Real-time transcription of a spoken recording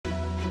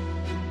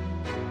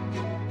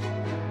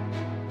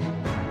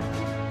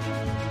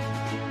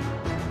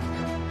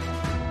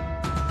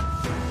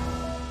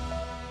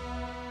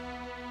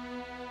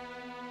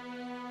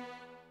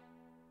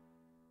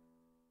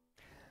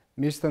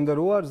Mirë të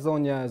nderuar,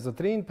 zonja e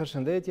zotrin,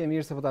 përshëndetje,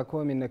 mirë se po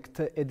takohemi në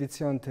këtë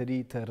edicion të ri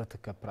të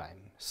RTK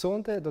Prime.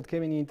 Sonte do të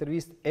kemi një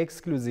intervistë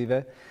ekskluzive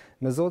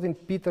me zotin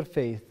Pieter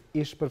Feith,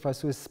 ish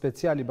përfaqësues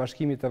special i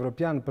Bashkimit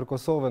Evropian për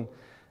Kosovën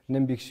në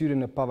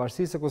mbikëqyrjen e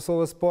pavarësisë së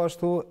Kosovës, po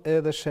ashtu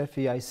edhe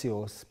shefi i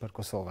ICO-s për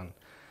Kosovën.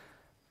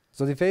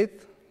 Zoti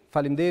Feith,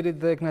 faleminderit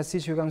dhe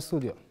kënaqësi që ju kam në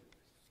studio.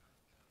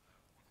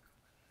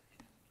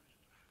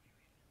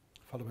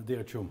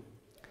 Faleminderit shumë.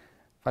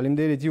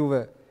 Faleminderit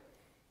juve.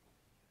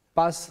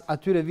 Pas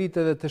atyre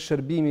viteve të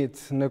shërbimit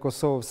në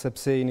Kosovë,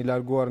 sepse jeni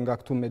larguar nga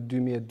këtu me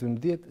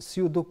 2012,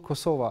 si ju duk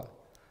Kosova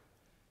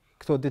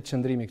këto ditë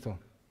qëndrimi këtu?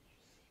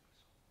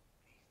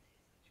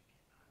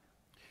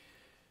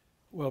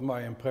 Well,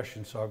 my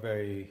impressions are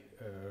very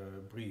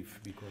brief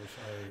because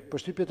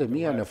Përshtypjet e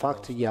mia në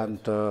fakt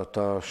janë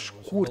të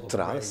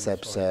shkurtra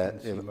sepse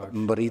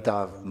mbërita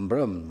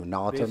mbrëm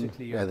natën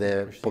edhe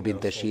po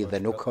binte shi dhe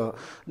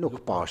nuk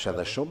pash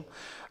edhe shumë.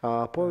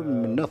 Por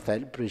në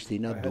thelb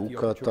Prishtina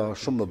duket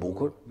shumë më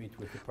bukur.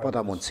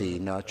 Pata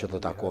mundësinë që të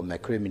takohem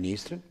me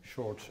kryeministrin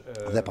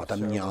dhe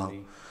patëm një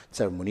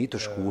ceremoni të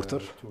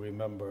shkurtër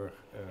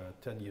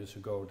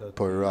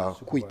për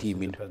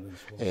kujtimin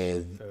e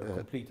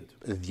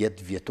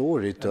 10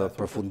 vjetorit të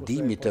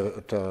përfundimit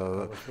të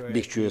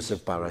mbikëqyrjes së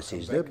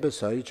pavarësisë. Dhe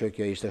besoj që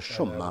kjo ishte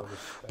shumë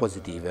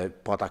pozitive,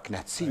 pata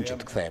kënaqësinë që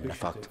të kthehem në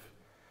fakt.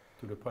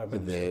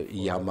 Dhe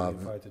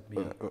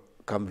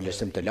kam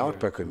vlerësim të lartë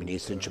për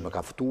kryeministrin që më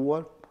ka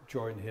ftuar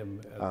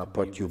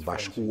për t'ju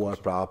bashkuar,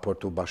 për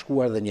t'u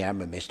bashkuar edhe një herë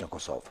me meq në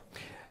Kosovë.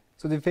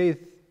 Zoti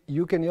Feith,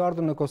 ju keni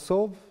ardhur në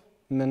Kosovë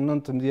në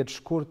 19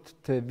 shkurt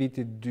të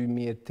vitit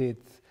 2008,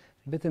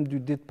 vetëm 2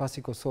 ditë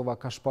pasi Kosova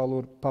ka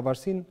shpallur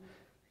pavarësinë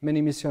me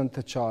një mision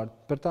të qartë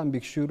për ta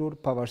mbikëqyrur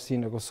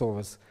pavarësinë e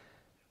Kosovës.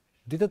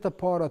 Ditët e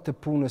para të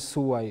punës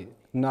suaj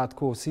në atë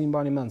kohë, si i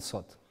mbani mend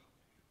sot?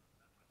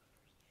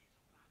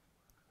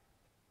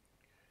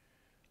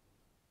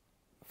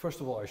 First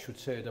of all, I should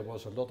say there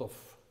was a lot of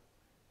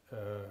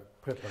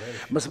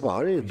preparation. Më së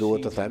pari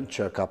duhet të them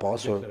që ka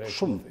pasur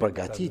shumë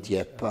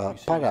përgatitje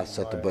para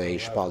se të bëhej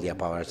shpallja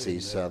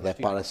pavarësisë dhe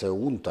para se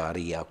unë të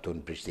arrija këtu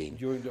në Prishtinë.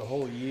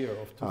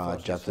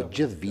 Gjatë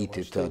gjithë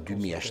vitit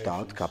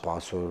 2007 ka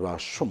pasur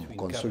shumë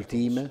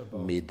konsultime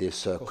midis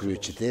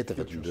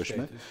kryeqyteteve të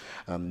ndryshme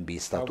mbi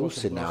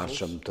statusin e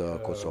ardhshëm të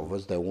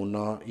Kosovës dhe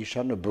unë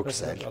isha në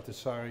Bruxelles.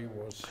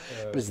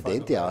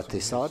 Presidenti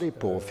Ahtisaari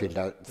po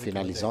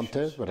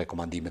finalizonte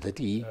rekomandimet e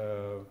tij.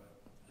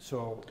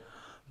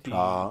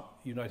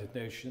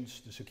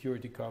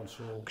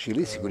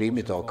 Këshilli i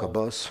Sigurimit të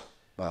OKB-s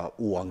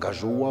u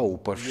angazhua, u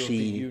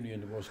përfshi,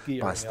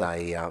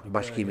 pastaj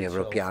Bashkimi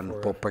Evropian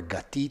po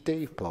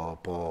përgatitej,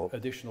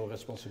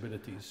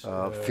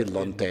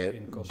 fillonte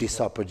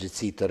disa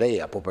përgjegjësi të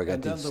reja, po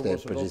përgatiste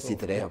përgjegjësi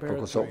të reja për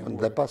Kosovën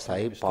dhe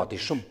pastaj pati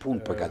shumë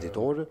punë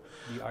përgatitore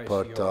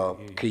për të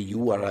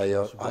krijuar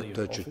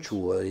atë që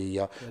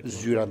quhej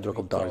zyra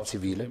ndërkombëtare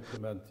civile,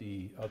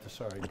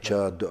 që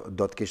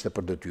do të kishte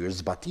për detyrë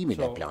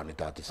zbatimin e planit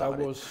të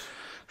Ahtisaarit.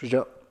 Kështu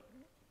që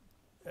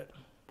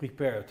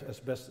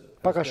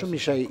paka shumë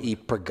isha i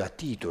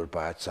përgatitur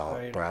për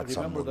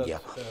atë mundja.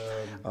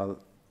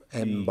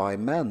 E mbaj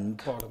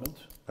mend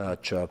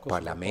që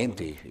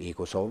parlamenti i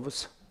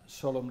Kosovës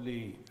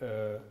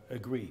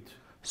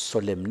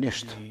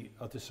solemnisht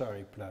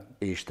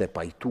ishte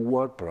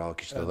pajtuar, pra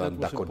kishte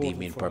dhënë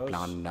dakordimin për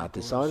planin e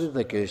Ahtisaarit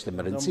dhe kjo ishte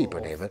me rëndësi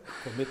për neve,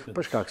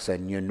 për shkak se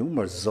një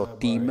numër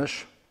zotimesh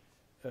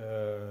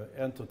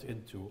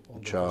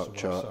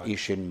që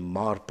ishin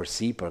marrë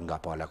përsipër nga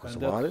pala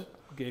kosovare,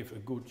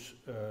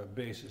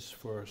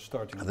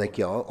 dhe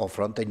kjo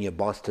ofronte një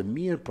bazë të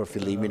mirë për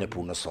fillimin e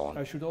punës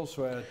sonë.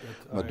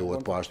 Më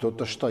duhet po ashtu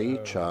të shtoj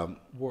që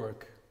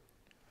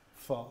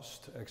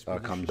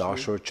kam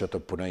dashur që të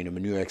punoj në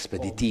mënyrë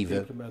ekspeditive,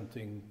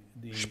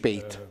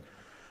 shpejt,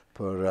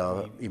 për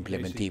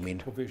implementimin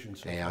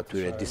e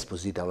atyre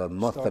dispozitave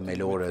më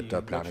themelore të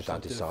planit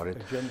Ahtisaarit,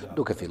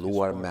 duke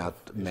filluar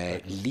me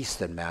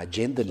listën, me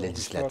agjendën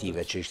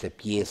legislative që ishte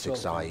pjesë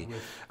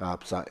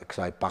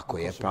kësaj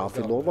pakoje. Pra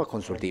fillova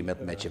konsultimet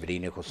me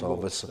qeverinë e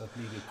Kosovës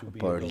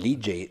për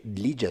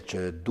ligjet që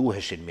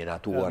duheshin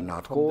miratuar në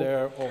atë kohë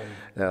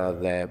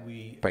dhe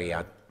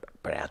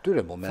për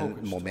atyre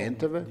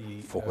momenteve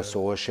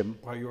fokusoheshim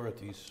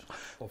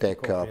tek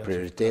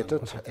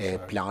prioritetet e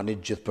planit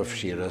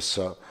gjithëpërfshirës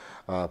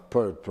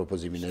për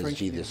propozimin e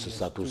zgjidhjes së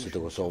statusit të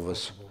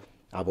Kosovës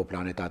apo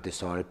planit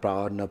Ahtisaarit,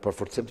 pra në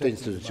përforcim të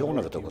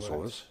institucioneve të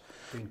Kosovës,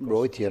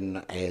 mbrojtjen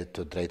e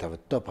të drejtave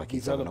të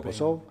pakicave në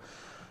Kosovë,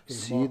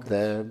 si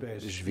dhe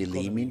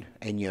zhvillimin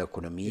e një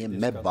ekonomie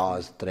me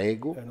bazë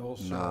tregu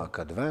në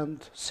këtë vend,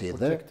 si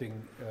dhe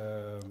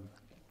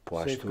po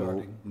ashtu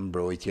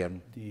mbrojtjen,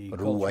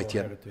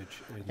 ruajtjen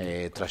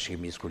e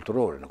trashëgimisë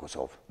kulturore në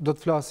Kosovë. Do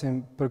të flasim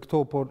për këto,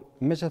 por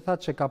me që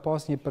thatë që ka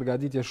pas një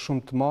përgatitje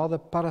shumë të madhe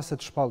para se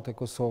të shpallte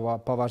Kosova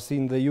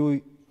pavarësinë dhe ju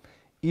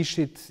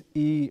ishit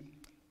i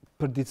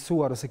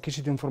përditësuar ose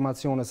kishit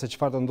informacione se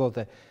çfarë do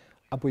ndodhte,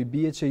 apo i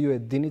bie që ju e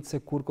dinit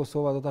se kur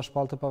Kosova do ta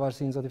shpallte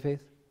pavarësinë, zoti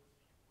Feith?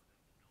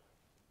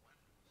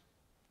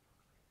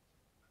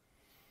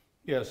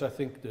 Yes, I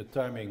think the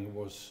timing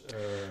was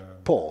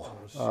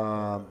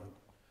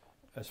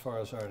as far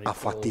as I recall,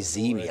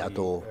 afatizimi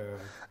ato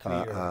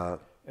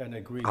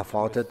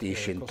afatet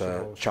ishin të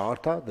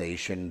qarta dhe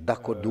ishin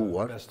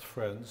dakorduar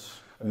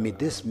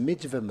midis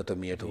miqve më të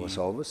mirë të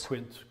Kosovës,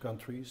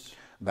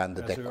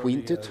 vendet e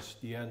Quintit,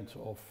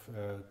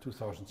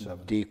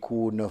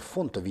 diku në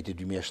fund të vitit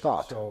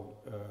 2007.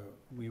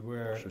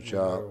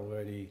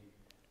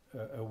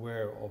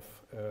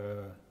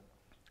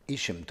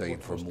 Ishim të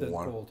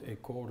informuar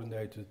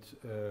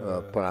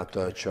për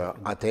atë që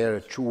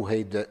atëherë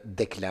quhej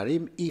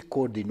deklarim I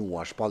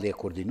koordinuar, shpallje e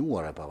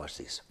koordinuar e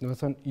pavarësisë. Do të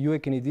thonë, ju e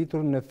keni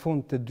ditur në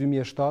fund të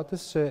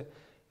 2007-s që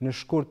në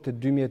shkurt të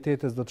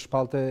 2008-s do të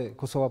shpallte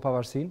Kosova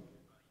pavarësinë?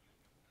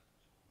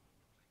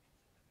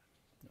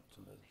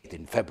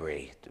 In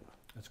February.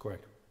 That's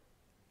correct.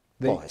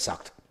 Po,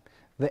 sakt.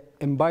 Dhe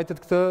e mbajtet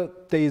këtë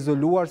të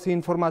izoluar si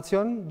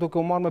informacion, duke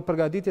u marrë me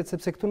përgatitjet,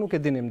 sepse këtu nuk e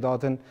dinim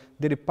datën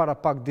deri para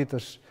pak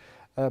ditësh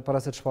para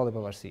se të shpallej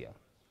pavarësia.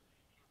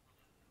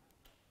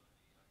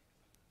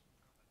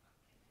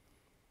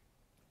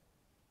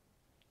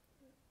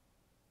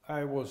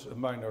 I was a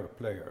minor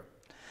player.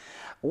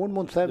 Unë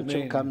mund të them që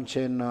kam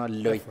qenë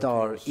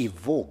lojtar I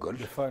vogël,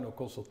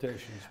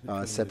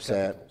 sepse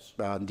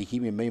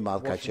ndikimi më I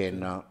madh ka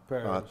qenë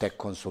tek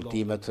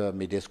konsultimet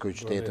midis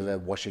kryeqyteteve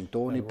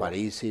Washingtoni,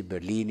 Parisi,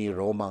 Berlini,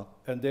 Roma.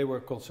 Dhe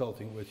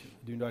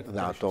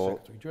ato,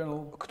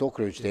 këto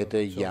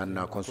kryeqytete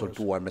janë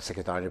konsultuar me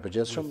sekretarin e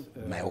përgjithshëm,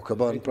 me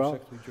OKB-n pra,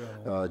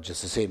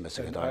 gjithsesi me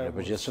sekretarin e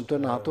përgjithshëm të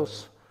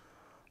NATO-s,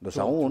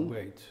 ndërsa unë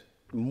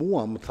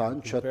mua më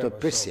thanë që të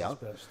prisja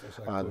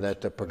dhe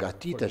të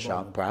përgatitesha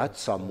për atë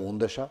sa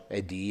mundesha,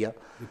 e dija,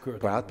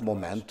 për atë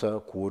moment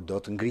kur do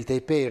të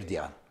ngritej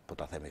perdja, po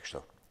ta themi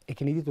kështu. E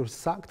keni ditur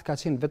sakt, ka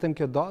qenë vetëm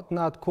kjo datë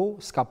në atë kohë,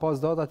 s'ka pas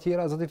data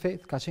tjera, zoti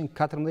Feith, ka qenë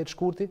 14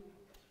 shkurti?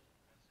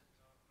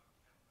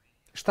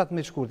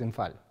 17 shkurti, më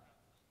falë.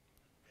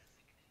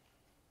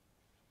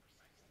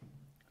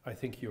 I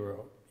think you're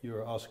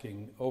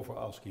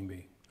over-asking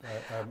me.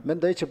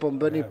 Mendoj që po më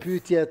bëni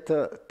pyetje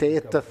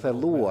të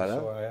thelluara,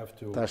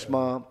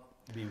 tashmë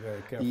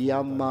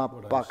jam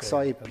paksa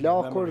I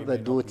plakur dhe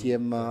duhet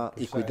jem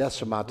I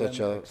kujdesshëm atë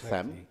që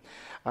them.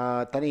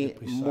 Tani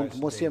mund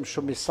mos jem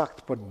shumë I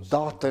sakt për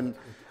datën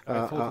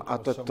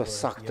atë të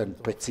saktën,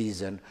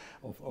 precizën.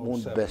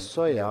 Mund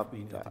besoja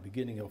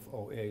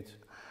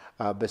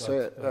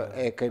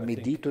e kemi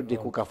ditur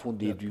diku ka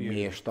fundi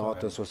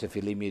 2007-s ose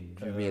fillimi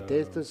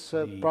 2008-s,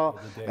 pra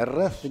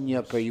rreth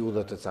një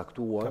periudhë të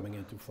caktuar,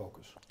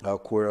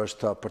 kur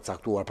është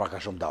përcaktuar pra ka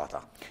shumë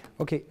data.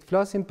 Okej,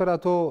 flasim për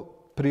ato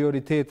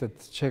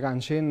prioritetet që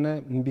kanë qenë në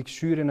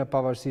mbikëqyrjen e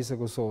pavarësisë së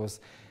Kosovës.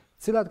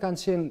 Cilat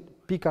kanë qenë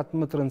pikat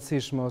më të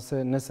rëndësishme ose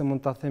nëse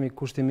mund ta themi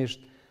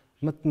kushtimisht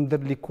më të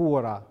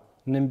ndërlikuara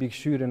në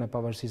mbikëqyrjen e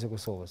pavarësisë së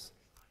Kosovës?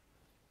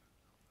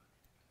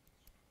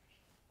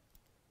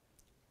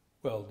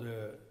 Well,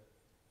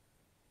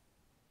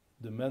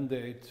 the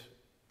mandate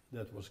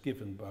that was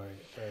given by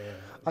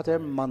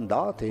Atëherë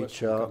mandati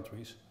që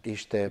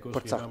ishte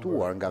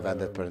përcaktuar nga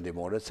vendet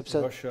perëndimore,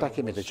 sepse ta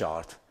kemi të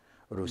qartë,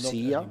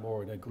 Rusia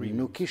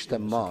nuk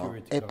ishte më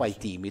e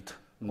pajtimit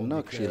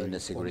në Këshillin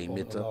e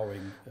Sigurimit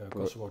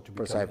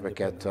për sa I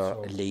përket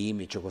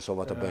lejimit që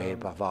Kosova të bëhej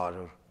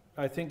pavarur.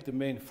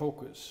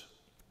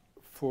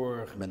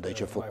 Mendoj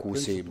që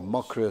fokusi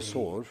më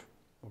kryesor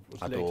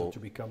ato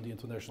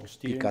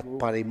pikat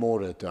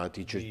parimore të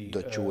ati që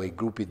do të quhej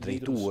grupi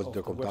drejtues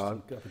ndërkombëtar,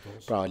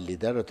 pra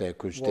liderët e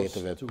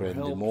kryeqyteteve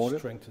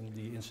perëndimore,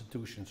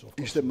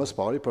 ishte më së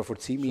pari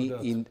përforcimi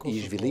I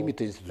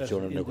zhvillimit të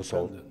institucioneve në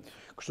Kosovë.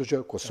 Kështu që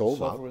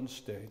Kosova,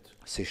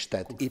 si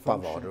shtet I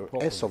pavarur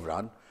e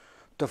sovran,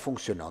 të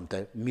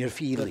funksionante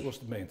mirëfilli.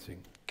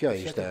 Kjo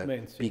ishte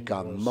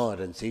pika më e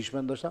rëndësishme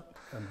ndoshta.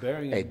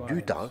 E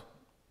dyta,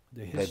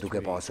 dhe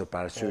duke pasur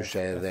parasysh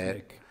edhe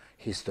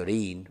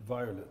historinë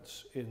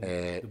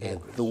e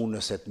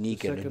dhunës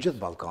etnike në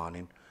gjithë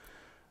Ballkanin,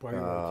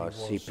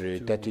 si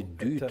prioriteti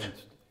dytë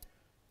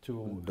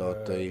do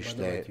të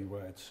ishte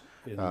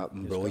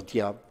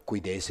mbrojtja,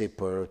 kujdesi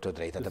për të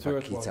drejtat e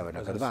pakicave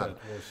në këtë vend.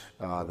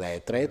 Dhe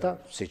e treta,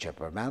 siç e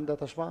përmenda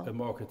tashmë,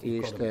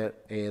 ishte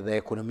edhe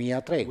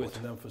ekonomia e tregut,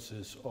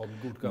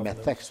 me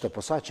theks të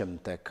posaçëm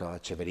tek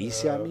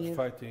qeverisja e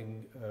mirë,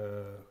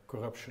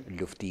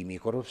 luftimi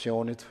I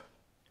korrupsionit.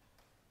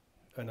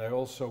 And I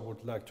also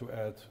would like to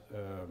add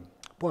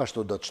po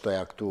ashtu do të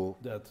shtoja këtu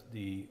that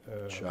the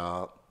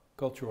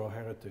cultural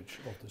heritage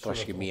of the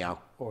trashëgimia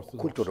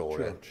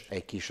kulturore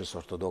e kishës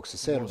ortodokse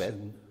serbe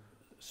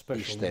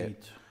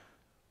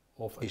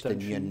ishte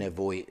një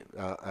nevojë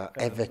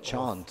e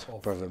veçantë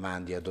për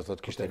vëmendje, do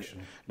thotë kishte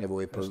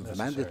nevojë për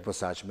vëmendje të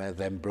posaçme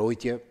dhe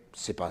mbrojtje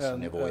sipas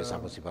nevojës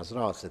apo sipas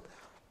rastit.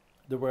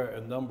 There were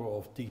a number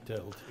of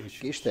detailed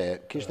issues.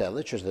 Kishte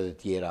edhe çështje të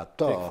tjera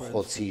të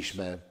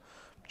hollësishme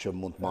që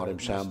mund të marrim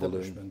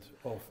shembullin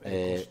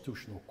e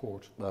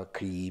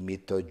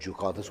krijimit të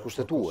gjykatës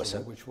kushtetuese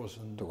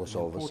të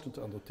Kosovës,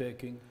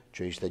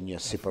 që ishte një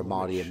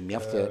sipërmarrje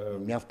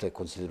mjaft e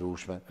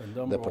konsiderueshme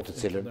dhe për të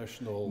cilën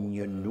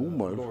një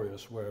numër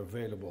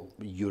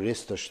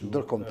juristësh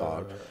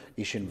ndërkombëtar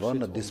ishin vënë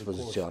në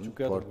dispozicion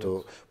për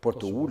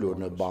të ulur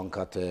në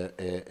bankat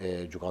e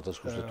gjykatës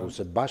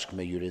kushtetuese bashkë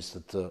me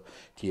juristët të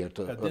tjerë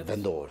të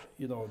vendor.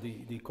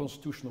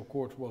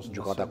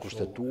 Gjykata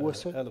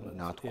kushtetuese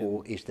në atë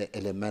kohë ishte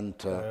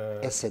element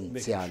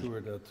esencial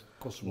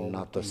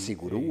në të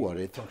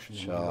siguruarit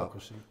që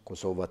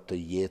Kosova të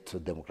jetë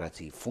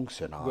demokraci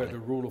funksionale,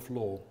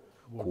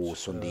 ku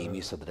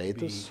sundimi së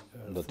drejtës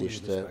do të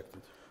ishte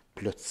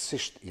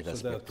plotësisht i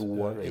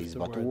respektuar e i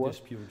zbatuar,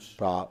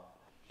 pra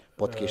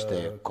po të kishte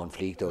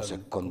konflikte ose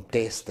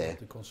konteste,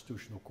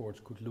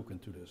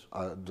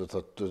 do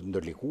të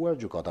ndërlikuar,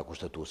 gjykata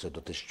kushtetuese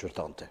do të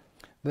shqyrtonte.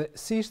 Dhe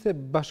si ishte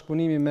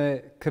bashkëpunimi me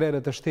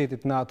krerët e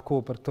shtetit në atë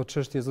kohë për këto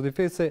çështje, zoti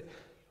Feith, se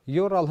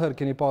jo rallëherë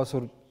keni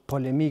pasur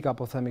polemika,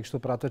 po themi kështu,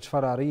 për atë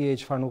çfarë arrije e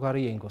çfarë nuk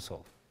arrije në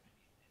Kosovë?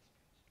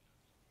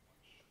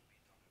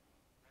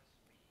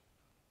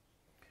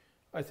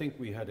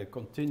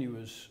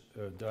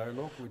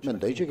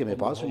 Mendoj që kemi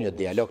pasur një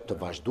dialog të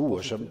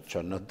vazhdueshëm që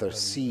në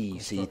tërësi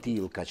si i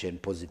tillë ka qenë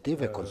pozitiv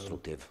e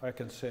konstruktiv.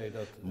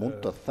 Mund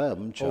të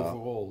them që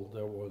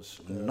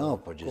në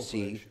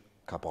përgjithësi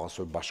ka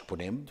pasur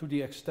bashkëpunim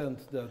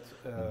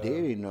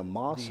deri në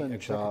masën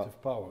që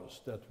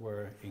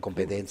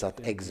kompetencat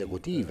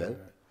ekzekutive,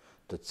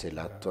 të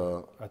cilat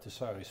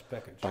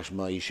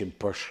tashmë ishin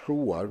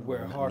përshkruar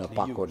në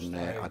pakon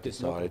e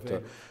Atisarit,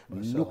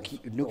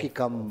 nuk i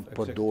kam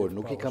përdorur,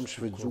 nuk i kam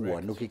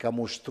shfrytzuar, nuk i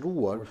kam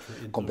ushtruar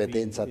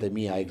kompetencat e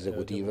mia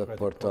ekzekutive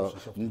për të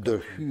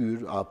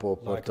ndërhyrë apo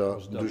për të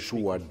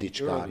ndryshuar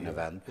diçka në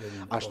vend.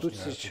 Ashtu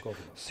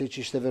siç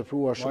ishte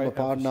vepruar shumë më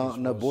parë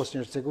në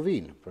Bosnjë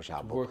Hercegovinë, për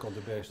shembull.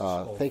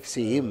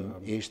 Theksi im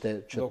ishte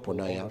që të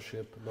punoja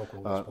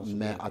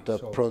me atë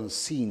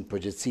pronësinë,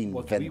 përgjegjësinë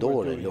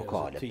vendore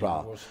lokale.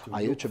 Pra,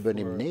 ajo që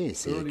bënim ne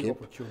si ekip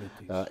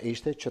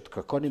ishte që të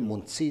kërkonim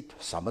mundësit,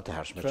 sa më të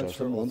hershme që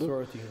është mundur,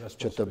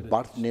 që të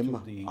bartnim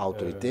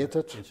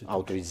autoritetet,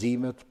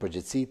 autorizimet,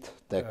 përgjegjësit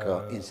tek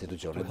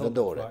institucionet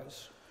vendore,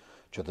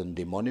 që të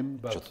ndihmonim,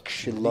 që të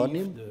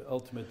këshillonim,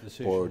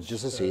 por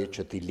gjithsesi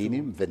që t'i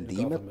linim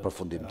vendimet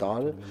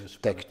përfundimtare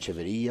tek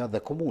qeveria dhe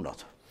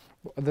komunat.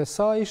 Dhe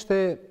sa ishte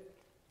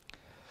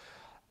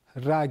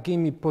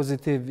reagimi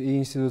pozitiv i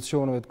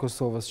institucioneve të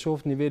Kosovës,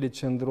 qoftë nivelit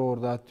qendror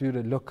dhe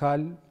atyre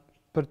lokal,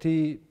 për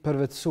t'i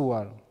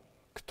përvetësuar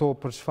këto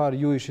për çfarë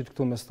ju ishit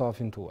këtu me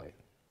stafin tuaj?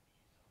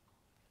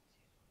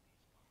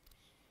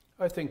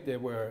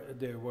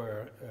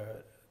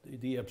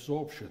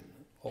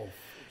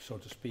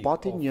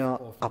 Pati një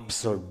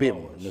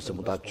absorbim, nëse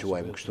mund ta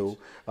quajmë kështu,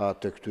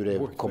 të këtyre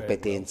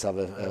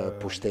kompetencave,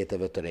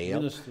 pushteteve të reja,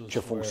 që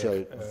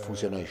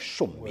funksionoi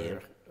shumë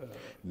mirë.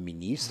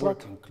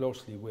 Ministrat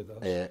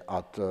e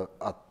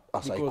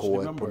asaj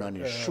kohe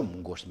punonin shumë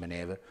ngushtë me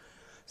neve,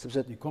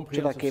 sepse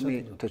që ta kemi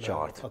të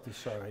qartë.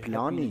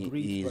 Plani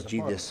i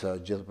zgjidhjes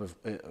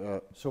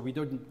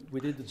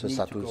së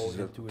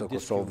statusit të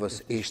Kosovës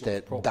ishte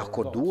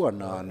dakorduar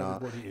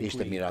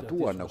ishte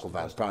miratuar në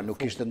kuvend, pra nuk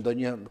ishte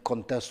ndonjë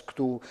kontest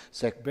këtu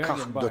se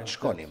kah do të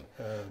shkonim.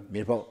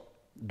 Mirë po,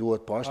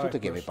 duhet po ashtu të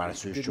kemi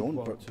parasysh që unë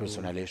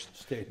personalisht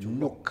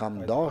nuk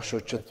kam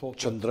dashur që të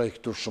qëndroj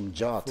këtu shumë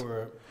gjatë.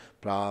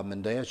 Pra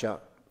mendoja që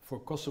për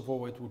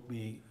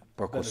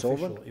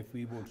Kosovën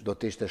do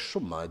të ishte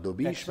shumë më e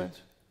dobishme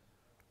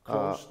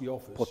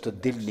po të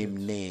dilnim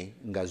ne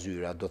nga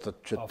zyra, do të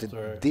që të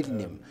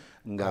dilnim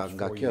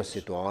nga kjo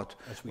situatë,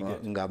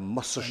 nga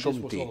më së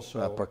shumti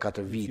për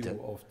 4 vite.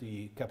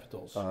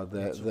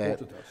 Dhe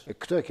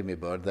këto e kemi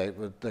bërë,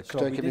 dhe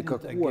këto e kemi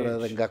kërkuar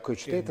edhe nga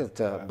kryeqytetet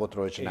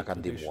botërore që na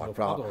kanë ndihmuar.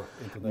 Pra,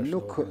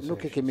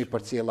 nuk e kemi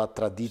përcjella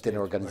traditën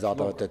e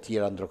organizatave të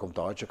tjera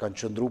ndërkombëtare që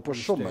kanë qëndruar për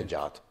shumë më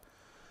gjatë.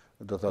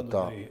 Do të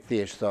thotë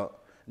thjesht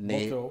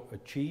ne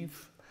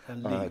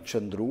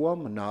qëndruam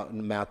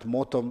me atë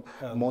moton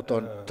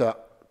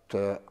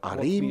të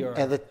arrim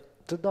edhe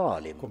të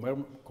dalim.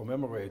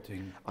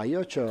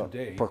 Ajo që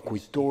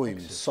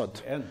përkujtojmë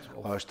sot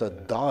është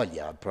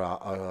dalja, pra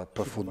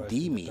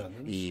përfundimi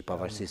i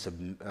pavarësisë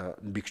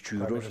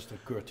mbikëqyrur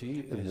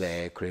dhe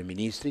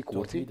kryeministri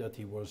Kurti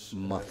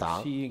më tha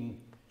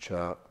që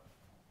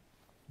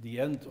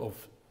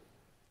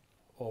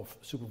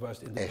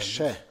e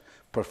sheh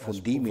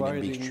përfundimin e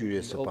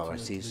mbikëqyrjes së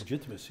pavarësisë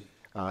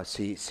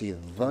si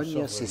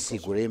dhënje, si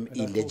sigurim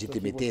i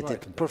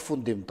legitimitetit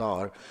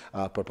përfundimtar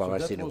për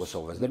pavarësinë e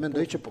Kosovës. Dhe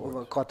mendoj që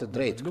ka të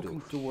drejtë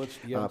këtu.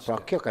 Pra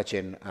kjo ka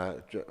qenë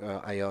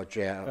ajo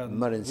që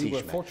më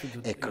rëndësishme.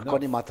 E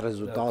kërkonim atë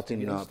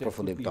rezultatin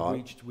përfundimtar.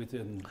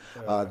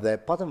 Dhe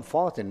patëm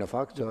fatin në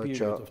fakt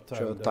që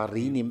të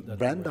arrinim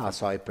brenda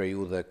asaj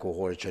periudhe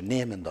kohore që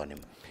ne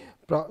mendonim.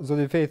 Pra,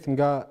 zoti Feith,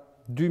 nga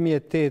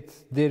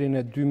 2008 deri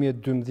në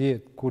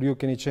 2012, kur ju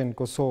keni qenë në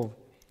Kosovë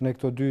në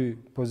këto 2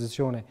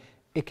 pozicione,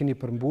 e keni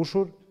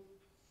përmbushur,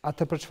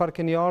 atë për çfarë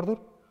keni ardhur?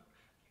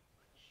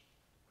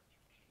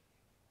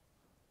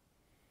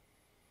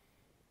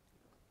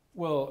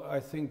 Well, I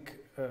think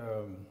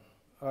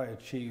I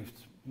achieved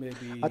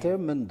maybe Atëherë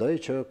mendoj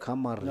që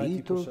kam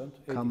arritur,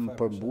 kam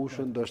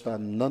përmbushur ndoshta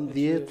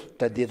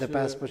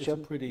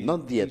 90-85%,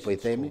 90 po I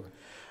themi.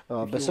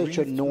 Besoj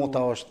që nota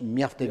është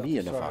mjaft e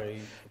mirë në fakt.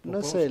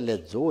 Nëse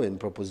lexojnë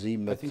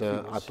propozimet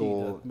ato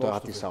të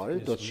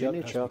Ahtisarit, do të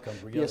shihni që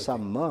pjesa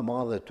më e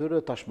madhe e tyre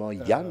tashmë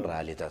janë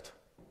realitet.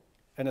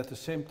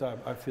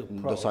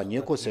 Ndërsa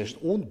njëkohësisht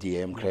unë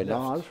ndjehem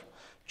krenar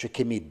që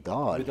kemi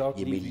dalë,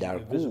 jemi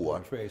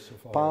larguar,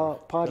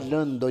 pa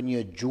lënë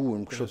ndonjë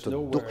gjurmë kështu të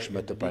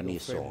dukshme të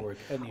pranisur.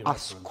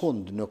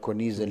 Askund në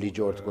kornizën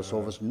ligjore të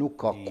Kosovës nuk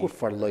ka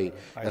kurrë lloj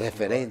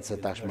referencë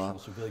tashmë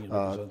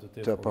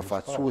të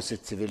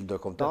përfaqësuesit civil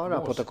ndërkombëtar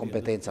apo të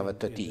kompetencave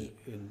të tij.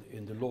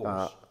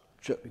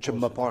 Që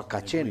më parë ka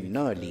qenë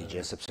në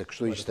ligje, sepse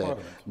kështu ishte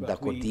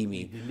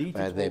dakordimi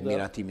dhe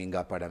miratimi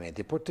nga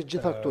parlamenti. Por të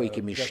gjitha këto I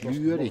kemi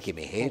shlyer, I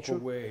kemi hequr.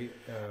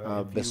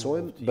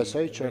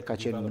 Besoj që ka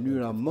qenë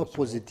mënyra më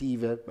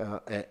pozitive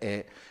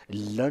e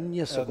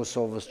lënies së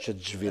Kosovës që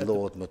të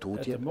zhvillohet më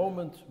tutje.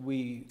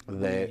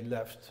 Dhe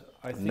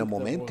në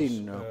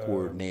momentin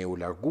kur ne u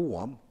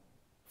larguam,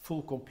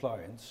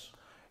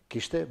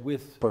 kishte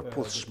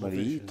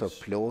përputhshmëri të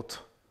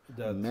plotë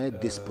me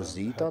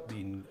dispozitat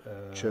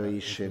që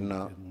ishin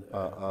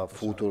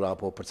futur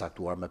apo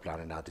përcaktuar me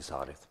planin e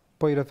Ahtisarit.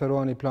 Po I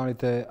referoheni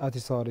planit e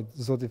Ahtisarit,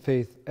 zoti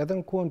Feith, edhe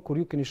në kohën kur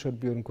ju keni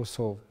shërbyer në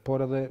Kosovë,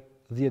 por edhe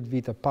 10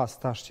 vite pas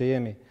tash që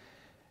jemi,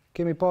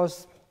 kemi pas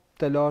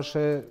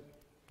telashe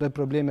dhe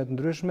problemet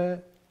ndryshme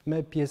me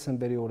pjesën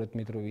veriore të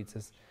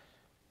Mitrovicës.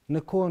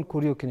 Në kohën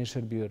kur ju keni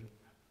shërbyer,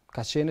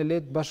 ka qenë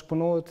lehtë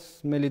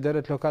bashkëpunohet me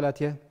liderët lokal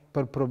atje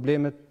për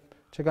problemet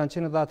që kanë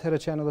qenë edhe atëherë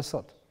që janë edhe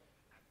sot?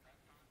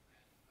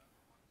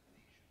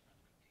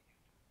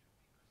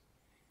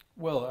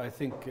 Well, I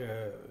think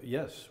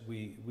yes,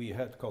 we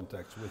had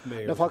contacts with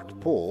mayors. Në fakt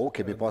po,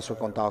 kemi pasur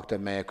kontakte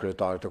me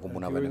kryetarët e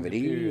komunave në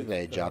veri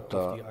dhe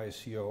gjatë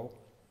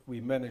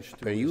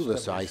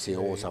periudhës së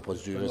ICO-s apo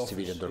zyrës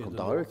civile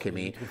ndërkombëtare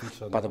kemi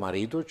patëm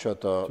arritur që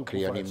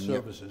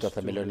të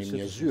themelonim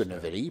një zyrë në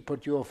veri për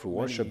t'ju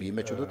ofruar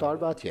shërbime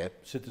qytetarëve atje.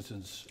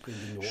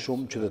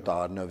 Shumë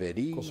qytetarë në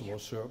veri,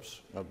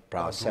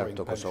 pra serbë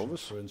të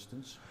Kosovës,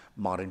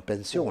 marrin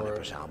pensione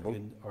për shembull,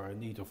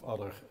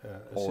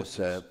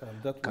 ose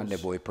kanë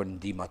nevojë për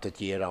ndihma të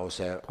tjera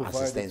ose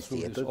asistencë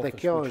tjetër, dhe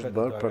kjo është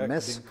bërë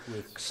përmes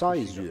kësaj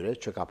zyre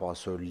që ka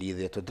pasur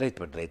lidhje të drejtë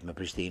për drejtë me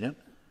Prishtinën.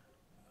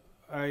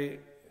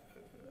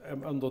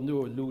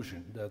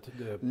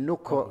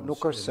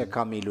 Nuk është se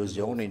kam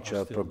iluzionin që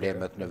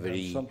problemet në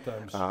veri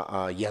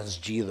janë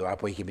zgjidhur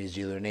apo I kemi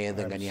zgjidhur ne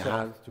edhe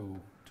nganjëherë.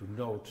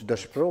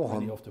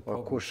 Dëshpërohem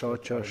kur shoh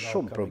që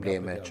shumë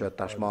probleme që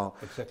tashmë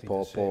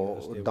po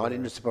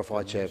dalin në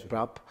sipërfaqe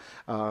prap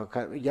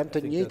janë të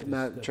njëjtë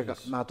me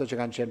ato që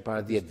kanë qenë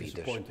para 10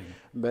 vitesh.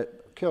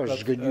 Kjo është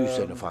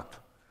zgënjyse në fakt.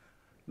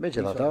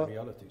 Megjithatë,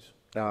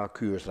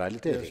 ky është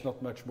realiteti.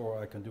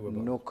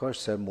 Nuk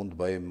është se mund të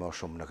bëjmë më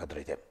shumë në këtë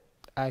drejtim.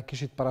 A e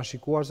kishit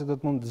parashikuar se do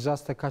të mund të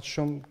zgjaste kaq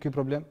shumë ky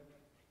problem?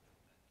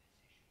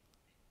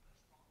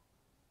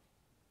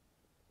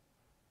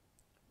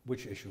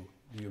 Which issue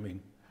do you mean?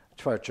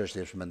 Çfarë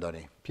çështjesh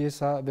mendoni?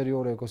 Pjesa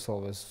veriore e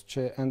Kosovës,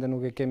 që ende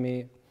nuk e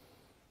kemi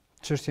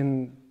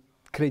çështjen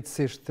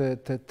krejtësisht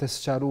të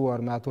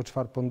sqaruar me ato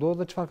çfarë po ndodh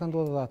dhe çfarë ka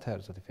ndodhur edhe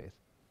atëherë, zoti Feith.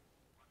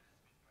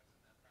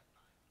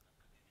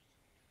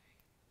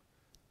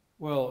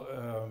 Well,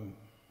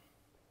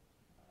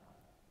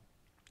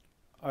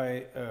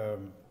 I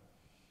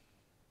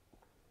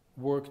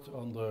worked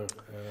under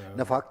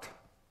Në fakt,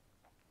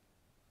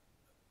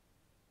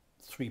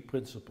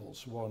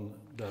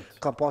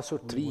 ka pasur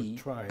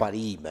 3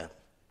 parime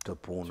të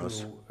punës.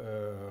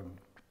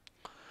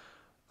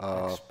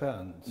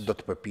 Do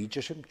të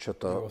përpiqeshim që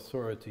të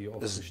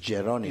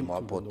zgjeronim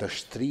apo të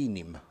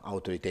shtrinim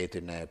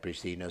autoritetin e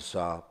Prishtinës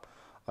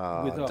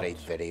drejt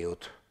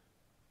veriut,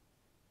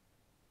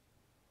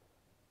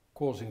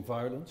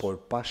 por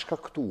pa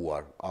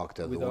shkaktuar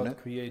akte dhune,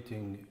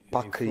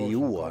 pa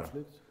krijuar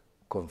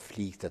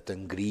konflikte të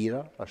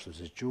ngrira, ashtu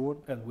si quhen,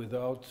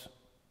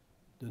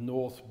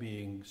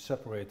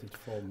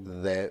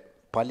 dhe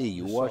pa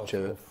lejuar që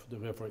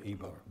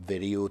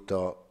veriu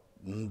të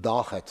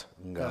ndahet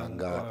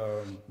nga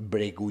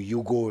bregu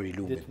jugor I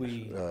lumit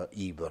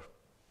Ibër.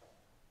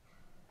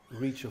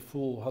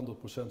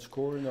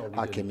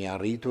 A kemi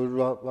arritur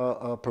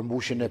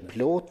përmbushjen e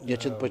plot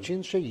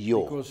 100% që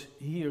jo.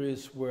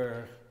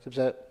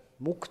 Sepse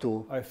mu këtu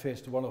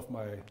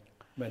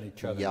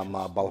jam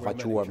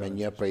ballafaqur me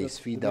një prej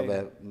sfidave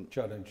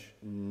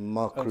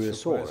më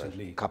kryesore.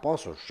 Ka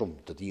pasur shumë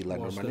të tilla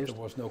normalisht.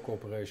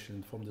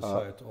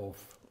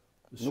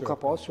 Nuk ka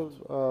pasur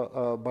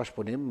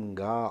bashkëpunim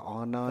nga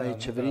ana e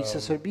qeverisë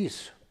së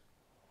Serbisë.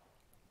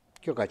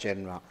 Kjo ka qenë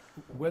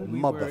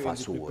më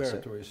befasuese.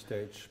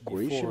 Kur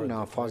ishim në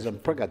fazën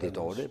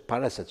përgatitore,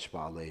 para se të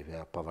shpallej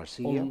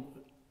pavarësia,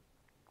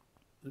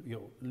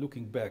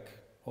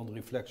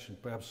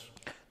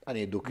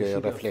 Tani duke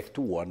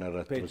reflektuar në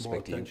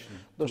retrospektiv,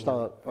 do shta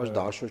është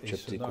dashur që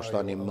t'i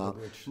kushtoni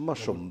më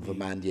shumë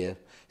vëmendje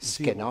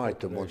skenarit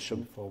të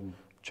mundshëm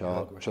që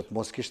të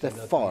mos kishte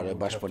fare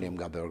bashkëpunim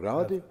nga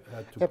Beogradi,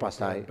 e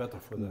pastaj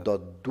do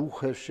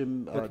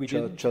duheshim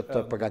që të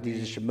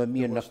përgatiteshim më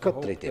mirë në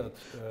këtë drejtim,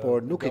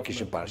 por nuk e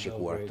kishim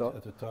parashikuar këto.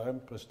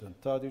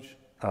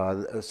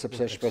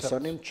 Sepse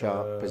shpresonim që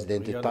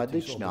presidenti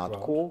Tadić në atë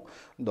kohë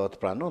do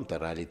të pranonte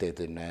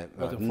realitetin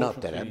në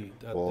teren,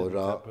 por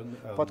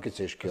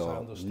fatkeqësisht kjo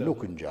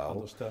nuk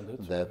ngjall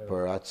dhe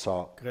për atë sa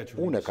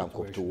unë e kam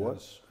kuptuar,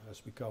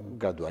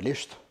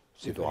 gradualisht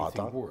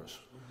situata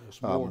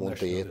mund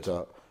të jetë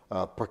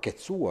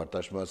përkecuar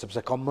tashmë,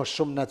 sepse ka më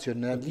shumë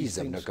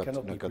nacionalizëm në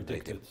këtë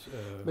drejtim.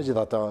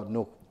 Megjithatë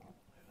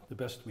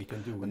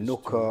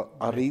nuk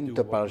arrin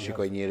të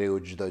parashikoj njeriu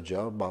çdo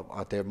gjë,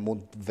 atëherë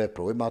mund të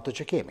veprojmë ato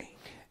që kemi.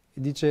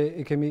 Di që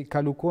e kemi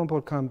kalu kohën,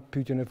 por kam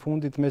pyetjen e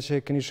fundit, me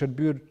që keni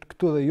shërbyer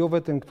këtu dhe jo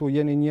vetëm këtu,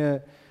 jeni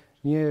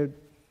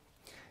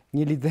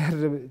një lider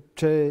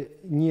që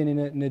njiheni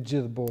në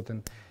gjithë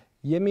botën.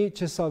 Jemi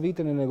që sa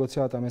vite në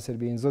negociata me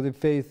Serbinë, zoti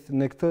Feith,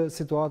 në këtë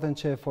situatën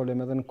që e folëm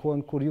edhe në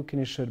kohën kur ju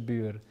keni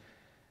shërbyer,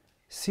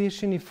 si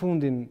shihni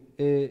fundin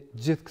e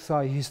gjithë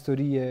kësaj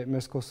historie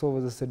mes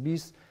Kosovës dhe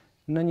Serbisë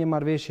në një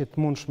marrëveshje të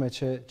mundshme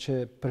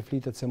që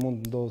përflitet se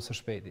mund të ndodhë së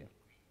shpejti?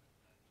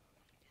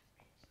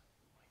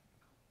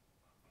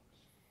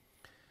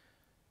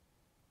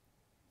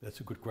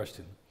 That's a good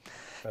question.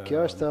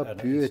 Kjo është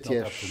pyetje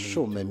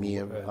shumë e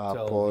mirë,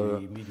 por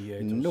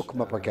nuk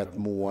më përket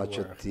mua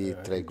që ti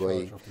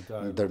tregoj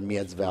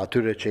ndërmjetësve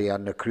atyre që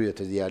janë në krye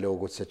të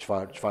dialogut se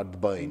çfarë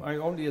të bëjnë.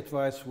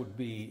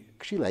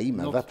 Këshilla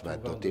ime vetëm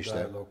do të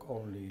ishte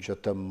që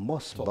të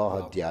mos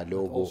bëhet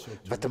dialogu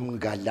vetëm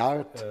nga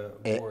lart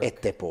e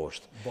te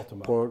poshtë,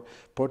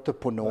 por të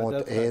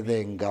punohet edhe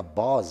nga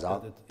baza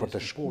për të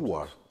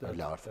shkuar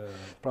lart.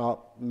 Pra,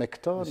 me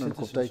këtë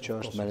nënkuptoj që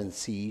është me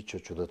rëndësi që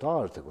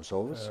qytetarët e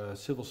Kosovës,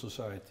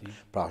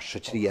 pra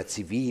shoqëria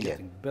civile,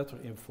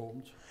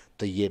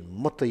 të jenë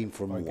më të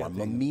informuar,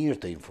 më mirë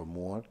të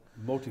informuar,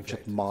 që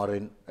të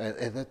marrin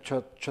edhe që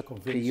të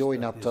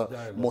krijojnë atë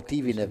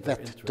motivin e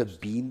vetë të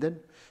binden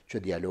që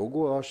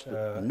dialogu është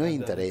në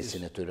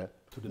interesin e tyre,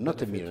 në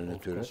të mirën e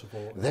tyre,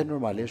 dhe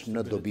normalisht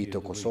në dobi të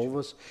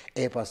Kosovës,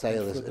 e pastaj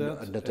edhe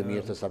në të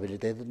mirë të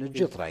stabilitetit në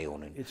gjithë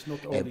rajonin.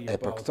 E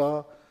për këta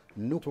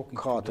nuk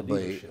ka të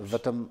bëj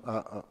vetëm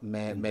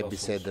me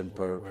bisedën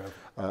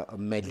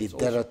me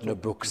liderët në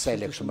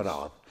Bruxelles e kështu me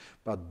radhë.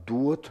 Pra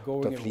duhet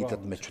të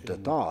flitet me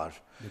qytetar,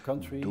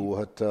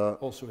 duhet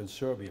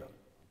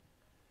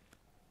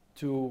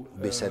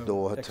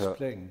bisedohet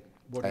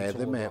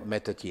edhe me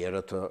të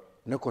tjerët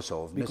në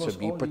Kosovë, në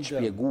Serbi, për të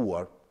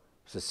shpjeguar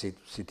se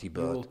si ti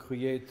bëhet.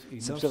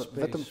 Sepse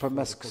vetëm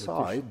përmes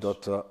kësaj do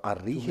të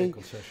arrihej,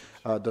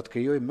 do të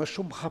krijojë më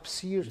shumë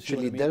hapësirë që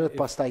liderët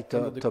pastaj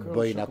të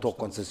bëjnë ato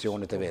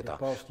koncesionet e veta.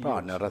 Pra,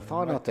 në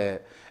rrethanat e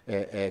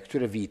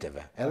këtyre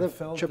viteve, edhe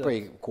që prej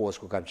kohës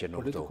ku kam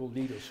qenë këtu,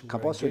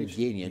 kam pasur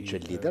ndjenjen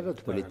që liderët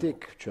politik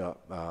që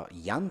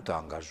janë të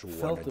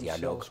angazhuar në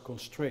dialog,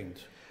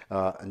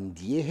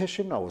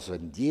 ndjeheshin ose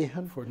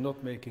ndjehen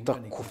të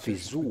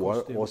kufizuar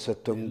ose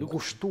të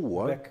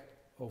ngushtuar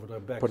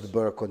për të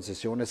bërë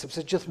koncesione,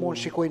 sepse gjithmonë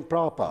shikojnë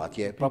prapa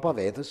atje, prapa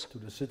vetës,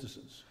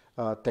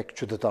 tek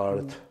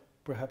qytetarët,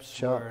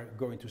 që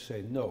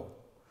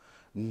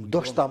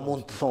ndoshta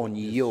mund të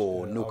thonë jo,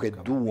 nuk e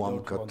duam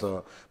këtë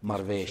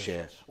marrëveshje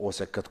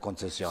ose këtë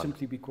koncesion.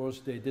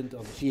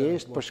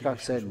 Thjesht për shkak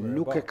se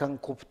nuk e kanë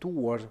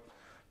kuptuar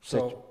se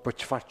për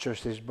çfarë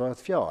çështjesh bëhet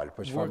fjalë,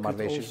 për çfarë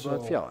marrëveshjesh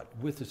bëhet fjalë.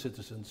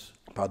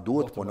 Pa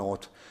duhet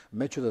punohet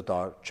me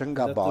qytetar që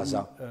nga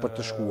baza për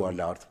të shkuar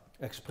lart,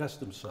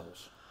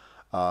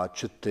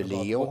 që të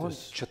lejohen,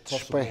 që të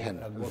shprehen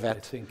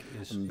vetë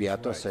mbi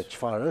ato se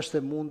çfarë është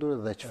e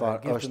mundur dhe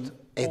çfarë është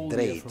e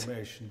drejtë.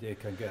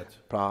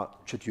 Pra,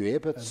 që t'ju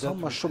jepet sa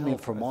më shumë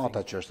informata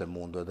që është e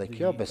mundur, dhe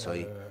kjo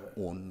besoj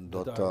unë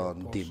do të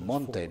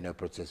ndihmonte në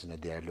procesin e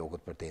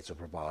dialogut për të ecur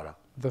përpara.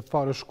 Dhe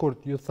fare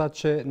shkurt, ju thatë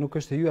që nuk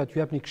është e juaj t'ju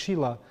japni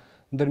këshilla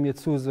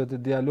ndërmjetësuesve të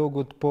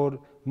dialogut,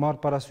 por marrë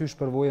parasysh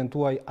përvojën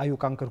tuaj, a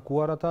ju kanë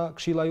kërkuar ata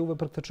këshilla juve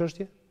për këtë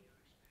çështje?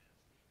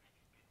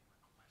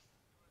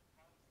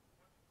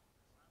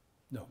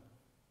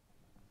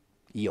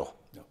 Jo.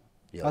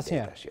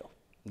 Asnjëherë.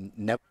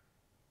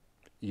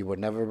 You were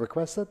never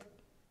requested?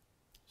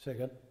 Say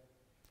again?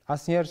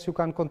 Asnjëherë s'ju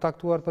kanë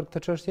kontaktuar për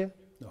këtë çështje?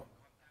 No.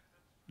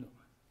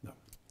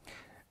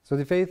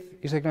 Zoti Feith,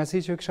 ishte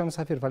kënaqësi që ju kisha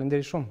mysafir.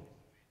 Faleminderit shumë.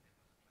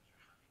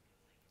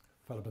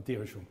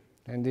 Faleminderit shumë.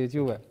 Faleminderit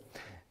juve.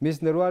 Miq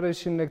të nderuar,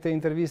 ishim në këtë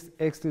intervistë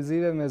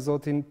ekskluzive me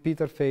zotin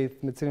Pieter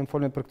Feith, me cilin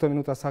folëm për këto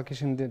minuta sa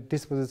kishim në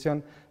dispozicion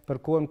për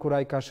kohën kur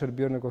ai ka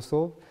shërbyer në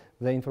Kosovë,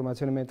 dhe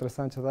informacioni më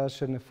interesant që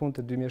thashë në fund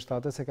të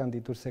 2007 se kanë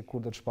ditur se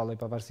kur do të shpallej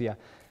pavarësia.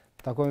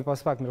 Takohemi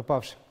pas pak,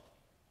 mirupafshim.